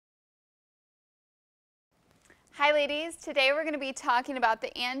Hi ladies, today we're going to be talking about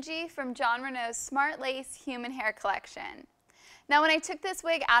the Angie from Jon Renau's Smart Lace Human Hair Collection. Now when I took this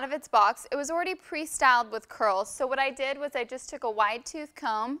wig out of its box, it was already pre-styled with curls, so what I did was I just took a wide tooth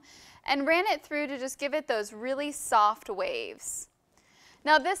comb and ran it through to just give it those really soft waves.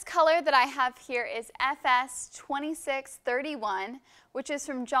 Now this color that I have here is FS2631, which is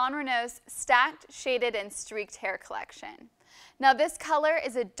from Jon Renau's Stacked, Shaded, and Streaked Hair Collection. Now this color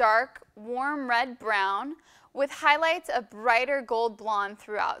is a dark, warm red brown with highlights of brighter gold blonde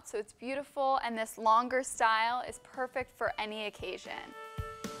throughout. So it's beautiful, and this longer style is perfect for any occasion.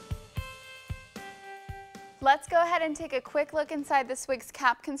 Let's go ahead and take a quick look inside this wig's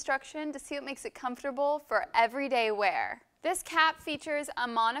cap construction to see what makes it comfortable for everyday wear. This cap features a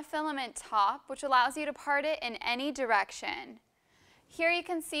monofilament top, which allows you to part it in any direction. Here you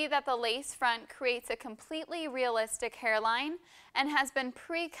can see that the lace front creates a completely realistic hairline and has been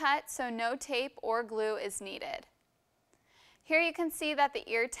pre-cut so no tape or glue is needed. Here you can see that the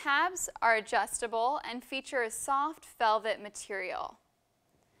ear tabs are adjustable and feature a soft velvet material.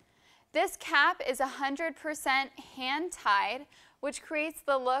 This cap is 100% hand-tied, which creates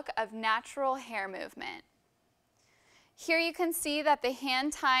the look of natural hair movement. Here you can see that the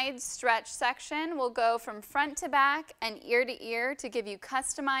hand-tied stretch section will go from front to back and ear to ear to give you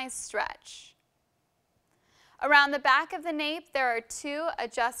customized stretch. Around the back of the nape, there are two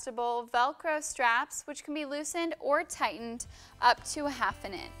adjustable Velcro straps which can be loosened or tightened up to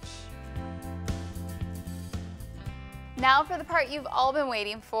 1/2 inch. Now for the part you've all been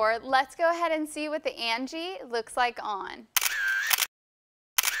waiting for, let's go ahead and see what the Angie looks like on.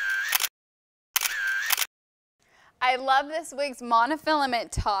 I love this wig's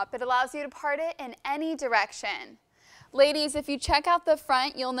monofilament top. It allows you to part it in any direction. Ladies, if you check out the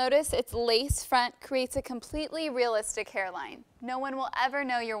front, you'll notice its lace front creates a completely realistic hairline. No one will ever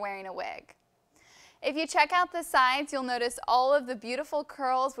know you're wearing a wig. If you check out the sides, you'll notice all of the beautiful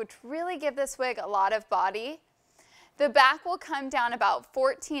curls, which really give this wig a lot of body. The back will come down about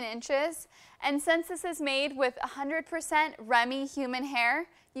 14 inches, and since this is made with 100% Remy human hair,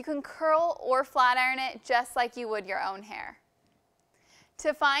 you can curl or flat iron it just like you would your own hair.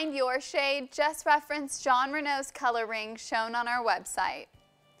 To find your shade, just reference Jon Renau's color ring shown on our website.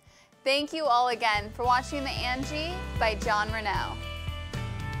 Thank you all again for watching the Angie by Jon Renau.